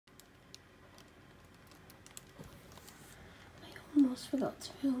Almost forgot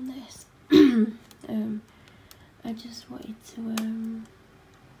to film this. I just wanted to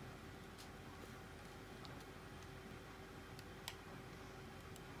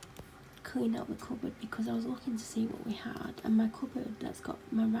clean out the cupboard because I was looking to see what we had, and my cupboard that's got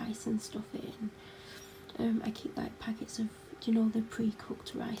my rice and stuff in, I keep like packets of, you know, the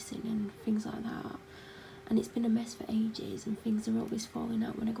pre-cooked rice in and things like that, and it's been a mess for ages and things are always falling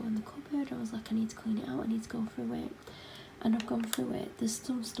out when I go in the cupboard. I was like, I need to clean it out, I need to go through it, and I've gone through it. There's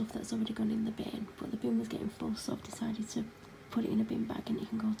some stuff that's already gone in the bin, but the bin was getting full, so I've decided to put it in a bin bag and it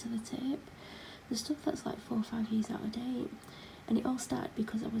can go to the tip. The stuff that's like 4 or 5 years out of date, and it all started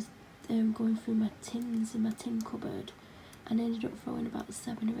because I was going through my tins in my tin cupboard and ended up throwing about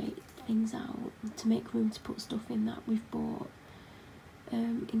 7 or 8 things out to make room to put stuff in that we've bought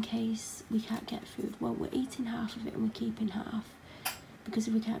in case we can't get food. Well, we're eating half of it and we're keeping half because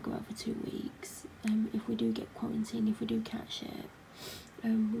if we can't go out for 2 weeks, if we do get quarantined, if we do catch it,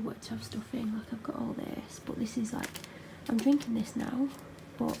 we want to have stuff in. Like, I've got all this, but this is like, I'm drinking this now,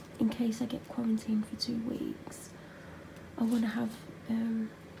 but in case I get quarantined for 2 weeks, I want to have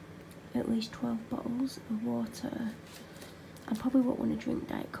at least 12 bottles of water. I probably won't want to drink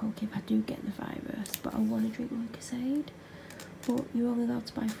Diet Coke if I do get the virus, but I want to drink Lucozade. But you're only allowed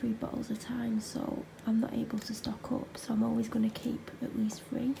to buy 3 bottles at a time, so I'm not able to stock up, so I'm always going to keep at least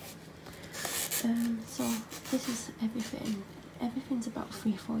 3. So this is everything. Everything's about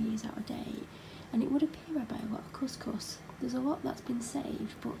 3 or 4 years out of date, and it would appear I buy a lot of couscous. There's a lot that's been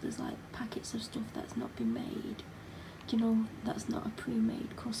saved, but there's like packets of stuff that's not been made. You know, that's not a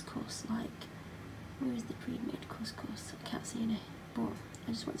pre-made couscous. Like, where is the pre-made couscous? I can't see any, but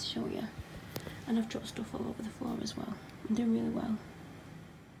I just wanted to show you. And I've dropped stuff all over the floor as well. I'm doing really well.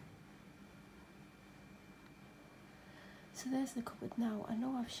 So there's the cupboard now. I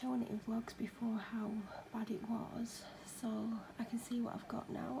know I've shown it in vlogs before how bad it was, so I can see what I've got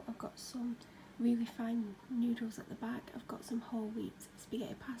now. I've got some really fine noodles at the back. I've got some whole wheat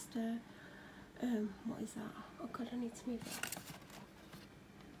spaghetti pasta. What is that? Oh god, I need to move that.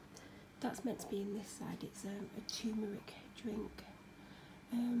 That's meant to be in this side. It's a turmeric drink.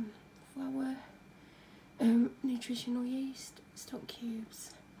 Flour, nutritional yeast, stock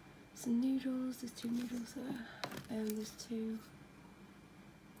cubes, some noodles. There's 2 noodles there. There's 2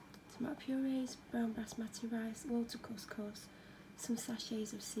 tomato purees, brown basmati rice, loads of couscous, some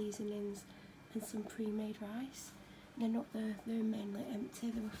sachets of seasonings, and some pre-made rice. They're not there, they're mainly empty.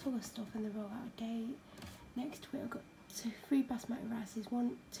 They were full of stuff and they're all out of date. Next to it I've got 3 basmati rices,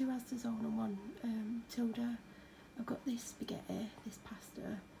 2 Asdazone and 1 Tilda. I've got this spaghetti, this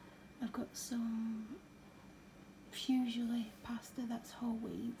pasta. I've got some fusilli pasta, that's whole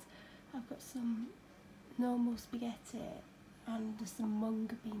wheat. I've got some normal spaghetti, and there's some mung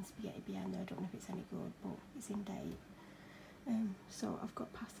bean spaghetti behind there. I don't know if it's any good, but it's in date. So I've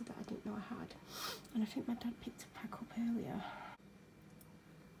got pasta that I didn't know I had, and I think my dad picked a pack up earlier.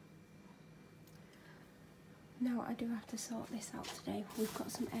 Now I do have to sort this out today. We've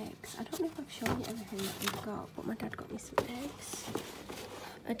got some eggs. I don't know if I've shown you everything that we've got, but my dad got me some eggs.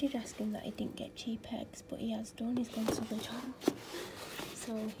 I did ask him that he didn't get cheap eggs, but he has done. He's gone to the job,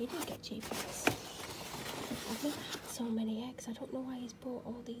 so he didn't get cheap eggs. I've never had so many eggs. I don't know why he's bought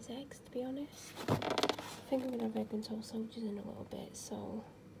all these eggs, to be honest. I think I'm going to have egg and toast soldiers in a little bit, so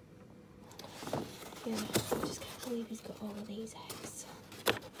yeah, I just can't believe he's got all of these eggs.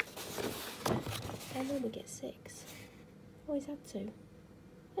 I normally get 6. Oh, he's had 2.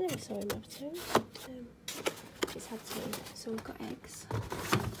 I never saw him have 2. He's had 2, so we've got eggs.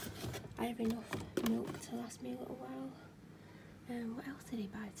 I have enough milk to last me a little while. What else did he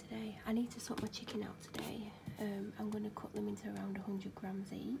buy today? I need to sort my chicken out today. I'm going to cut them into around 100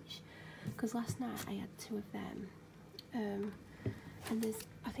 grams each, because last night I had 2 of them, and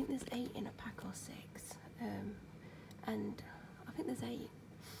I think there's 8 in a pack or 6, and I think there's 8,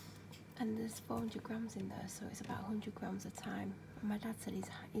 and there's 400 grams in there, so it's about 100 grams a time. And my dad said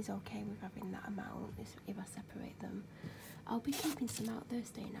he's okay with having that amount if I separate them. I'll be keeping some out there,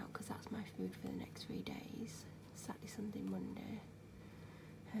 staying out, because that's my food for the next 3 days. Saturday, Sunday, Monday.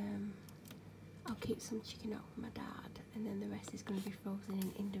 I'll keep some chicken out for my dad, and then the rest is going to be frozen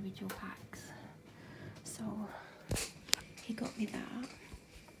in individual packs. So he got me that.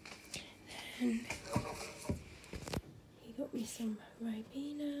 Then he got me some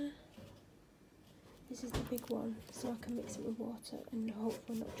Ribena. This is the big one, so I can mix it with water and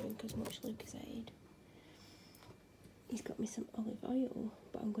hopefully not drink as much Lucozade. He's got me some olive oil,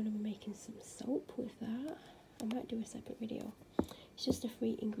 but I'm going to be making some soap with that. I might do a separate video. It's just a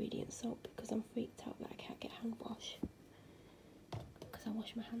 3 ingredient soap because I'm freaked out that I can't get hand wash, because I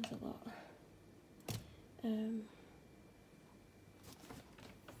wash my hands a lot.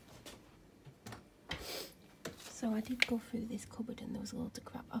 So I did go through this cupboard and there was loads of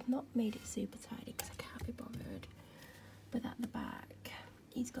crap. I've not made it super tidy because I can't be bothered. But at the back,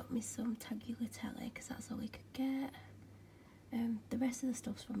 he's got me some tagliatelle because that's all he could get. The rest of the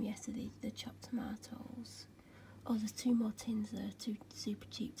stuff's from yesterday, the chopped tomatoes. Oh, there's 2 more tins there, 2 super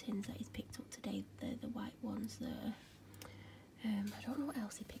cheap tins that he's picked up today. They're the white ones there. I don't know what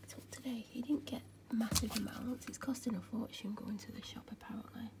else he picked up today. He didn't get massive amounts. It's costing a fortune going to the shop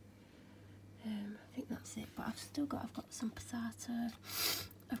apparently. I think that's it, but I've got some passata,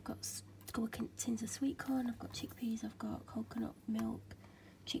 I've got a couple of tins of sweet corn, I've got chickpeas, I've got coconut milk,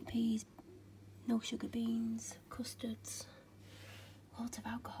 chickpeas, no sugar beans, custards, loads of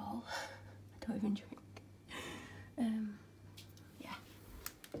alcohol. I don't even drink. Yeah.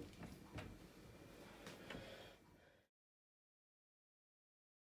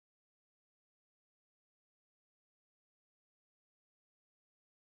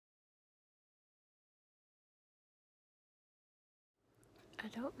 I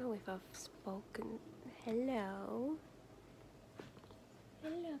don't know if I've spoken. Hello.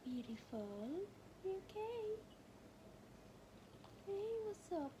 Hello, beautiful. You okay? Hey,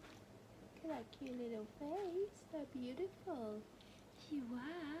 what's up? Look at that cute little face. So beautiful. You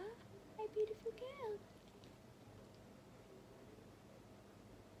are a beautiful girl.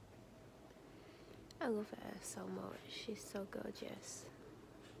 I love her so much. She's so gorgeous.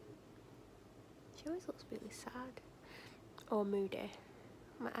 She always looks really sad or moody.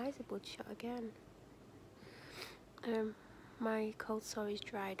 My eyes are bloodshot again. My cold sore is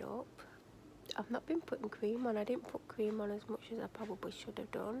dried up. I've not been putting cream on. I didn't put cream on as much as I probably should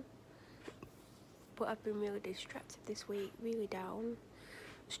have done. But I've been really distracted this week, really down.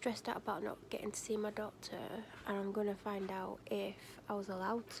 Stressed out about not getting to see my doctor, and I'm going to find out if I was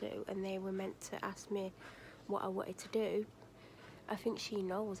allowed to, and they were meant to ask me what I wanted to do. I think she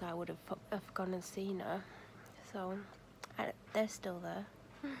knows I would have gone and seen her, so they're still there.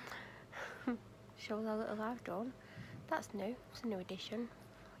 Shows how little I've done. That's new. It's a new addition.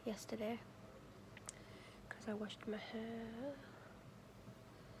 Yesterday, because I washed my hair.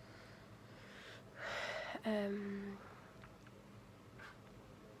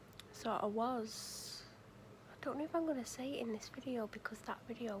 So I don't know if I'm going to say it in this video because that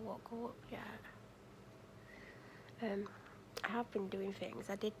video won't go up yet. I have been doing things.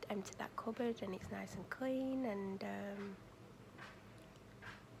 I did empty that cupboard and it's nice and clean, and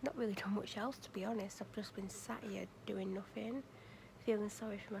not really done much else, to be honest. I've just been sat here doing nothing, feeling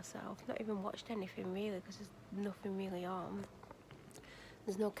sorry for myself. Not even watched anything really because there's nothing really on.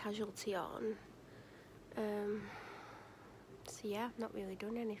 There's no casualty on. So yeah, I've not really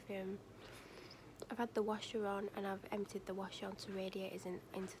done anything. I've had the washer on and I've emptied the washer onto radiators and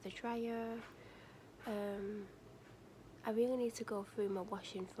into the dryer. I really need to go through my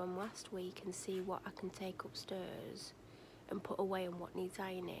washing from last week and see what I can take upstairs and put away and what needs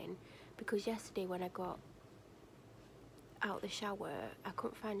ironing, because yesterday when I got out the shower I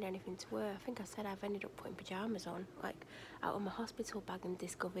couldn't find anything to wear. I think I said I've ended up putting pyjamas on, like out of my hospital bag, and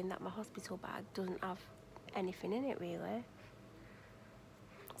discovering that my hospital bag doesn't have anything in it really.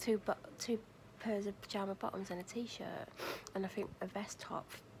 Two pairs of pyjama bottoms and a t-shirt, and I think a vest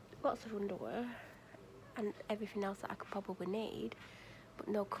top, lots of underwear and everything else that I could probably need, but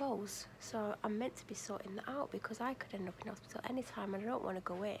no clothes. So I'm meant to be sorting that out because I could end up in hospital anytime and I don't want to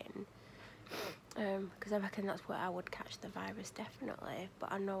go in, because I reckon that's where I would catch the virus definitely,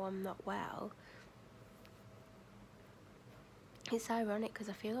 but I know I'm not well. It's ironic because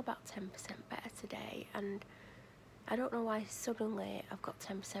I feel about 10% better today, and I don't know why suddenly I've got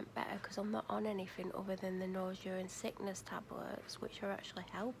 10% better, because I'm not on anything other than the nausea and sickness tablets, which are actually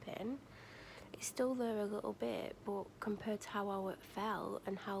helping. It's still there a little bit, but compared to how I felt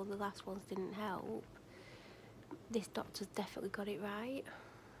and how the last ones didn't help, this doctor's definitely got it right.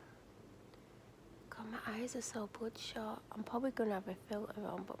 God, my eyes are so bloodshot. I'm probably going to have a filter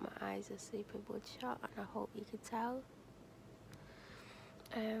on, but my eyes are super bloodshot, and I hope you could tell.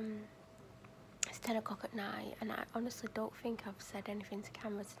 It's 10 o'clock at night, and I honestly don't think I've said anything to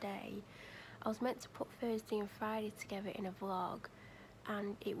camera today. I was meant to put Thursday and Friday together in a vlog,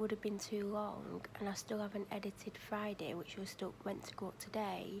 and it would have been too long, and I still haven't edited Friday, which was still meant to go up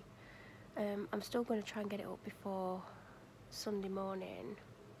today. I'm still going to try and get it up before Sunday morning.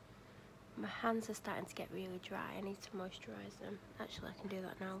 My hands are starting to get really dry. I need to moisturise them. Actually, I can do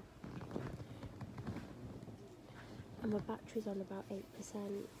that now. And my battery's on about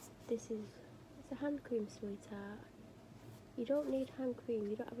 8%. It's a hand cream, sweetheart. You don't need hand cream,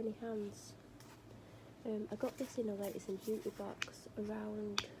 you don't have any hands. I got this in a Latest and Beauty box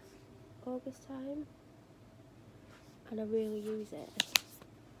around August time, and I really use it.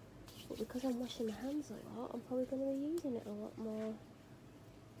 but because I'm washing my hands a lot, I'm probably going to be using it a lot more.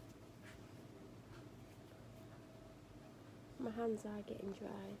 My hands are getting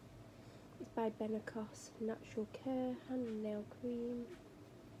dry. It's by Benacos Natural Care Hand and Nail Cream,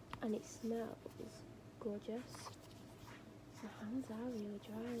 and it smells gorgeous. My hands are really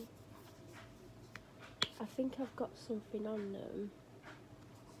dry. I think I've got something on them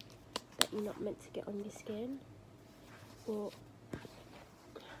that you're not meant to get on your skin, but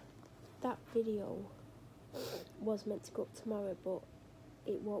that video was meant to go up tomorrow, but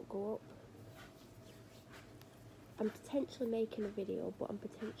it won't go up. I'm potentially making a video, but I'm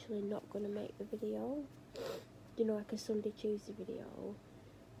potentially not going to make the video, you know, like a Sunday Tuesday video,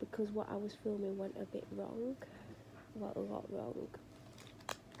 because what I was filming went a bit wrong, well, a lot wrong.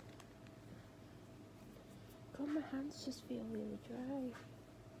 God, my hands just feel really dry.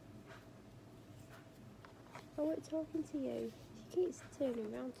 I wasn't talking to you. She keeps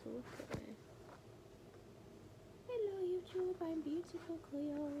turning around to look at me. Hello YouTube, I'm beautiful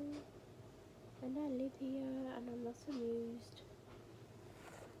Cleo, and I live here and I'm not amused.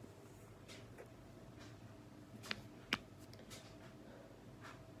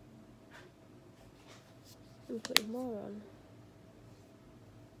 I'm putting more on.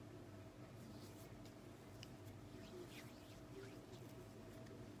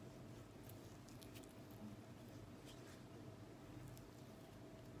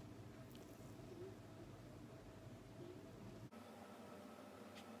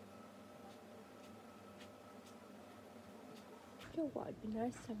 You know what, it'd be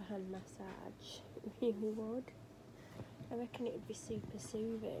nice to have a hand massage. It really would. I reckon it would be super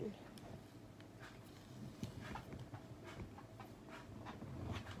soothing.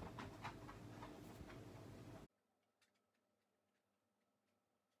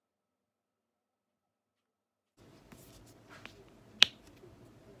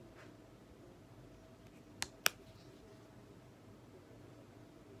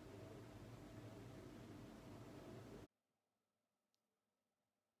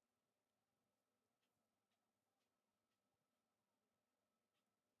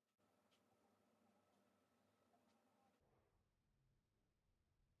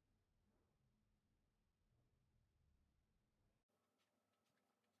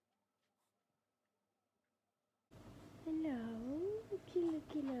 Hello, what are you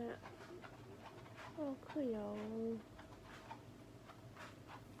looking at? Oh, Cleo.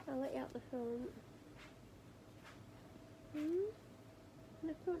 I'll let you out the front.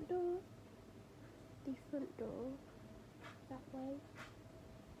 The front door? The front door? That way.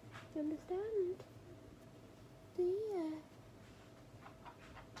 Do you understand? Do you?